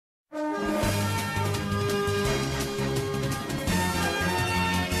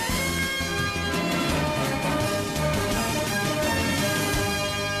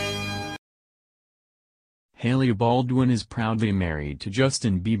Hailey Baldwin is proudly married to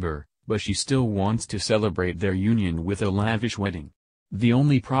Justin Bieber, but she still wants to celebrate their union with a lavish wedding. The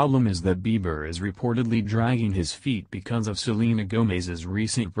only problem is that Bieber is reportedly dragging his feet because of Selena Gomez's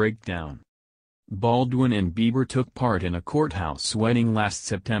recent breakdown. Baldwin and Bieber took part in a courthouse wedding last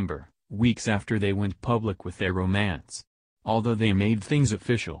September, weeks after they went public with their romance. Although they made things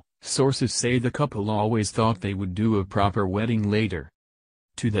official, sources say the couple always thought they would do a proper wedding later.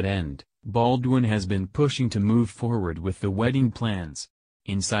 To that end, Baldwin has been pushing to move forward with the wedding plans.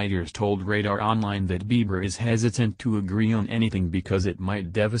 Insiders told Radar Online that Bieber is hesitant to agree on anything because it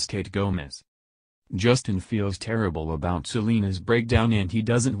might devastate Gomez. Justin feels terrible about Selena's breakdown and he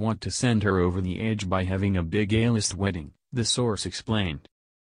doesn't want to send her over the edge by having a big A-list wedding, the source explained.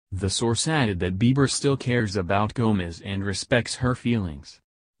 The source added that Bieber still cares about Gomez and respects her feelings.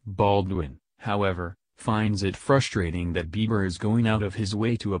 Baldwin, however, finds it frustrating that Bieber is going out of his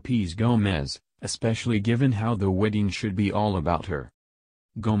way to appease Gomez, especially given how the wedding should be all about her.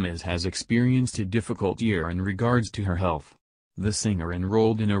 Gomez has experienced a difficult year in regards to her health. The singer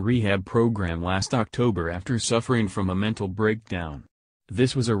enrolled in a rehab program last October after suffering from a mental breakdown.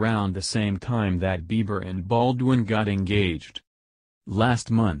 This was around the same time that Bieber and Baldwin got engaged. Last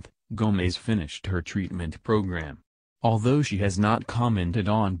month, Gomez finished her treatment program. Although she has not commented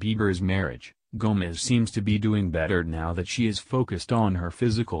on Bieber's marriage, Gomez seems to be doing better now that she is focused on her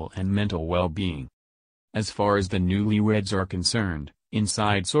physical and mental well-being. As far as the newlyweds are concerned,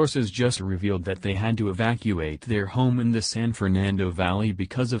 inside sources just revealed that they had to evacuate their home in the San Fernando Valley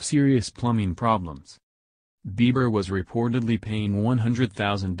because of serious plumbing problems. Bieber was reportedly paying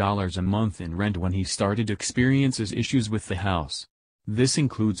 $100,000 a month in rent when he started experiences issues with the house. This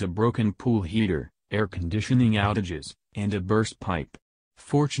includes a broken pool heater, air conditioning outages, and a burst pipe.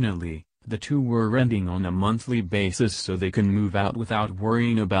 Fortunately, the two were renting on a monthly basis so they can move out without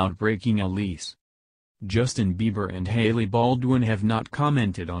worrying about breaking a lease. Justin Bieber and Hailey Baldwin have not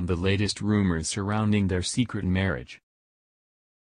commented on the latest rumors surrounding their secret marriage.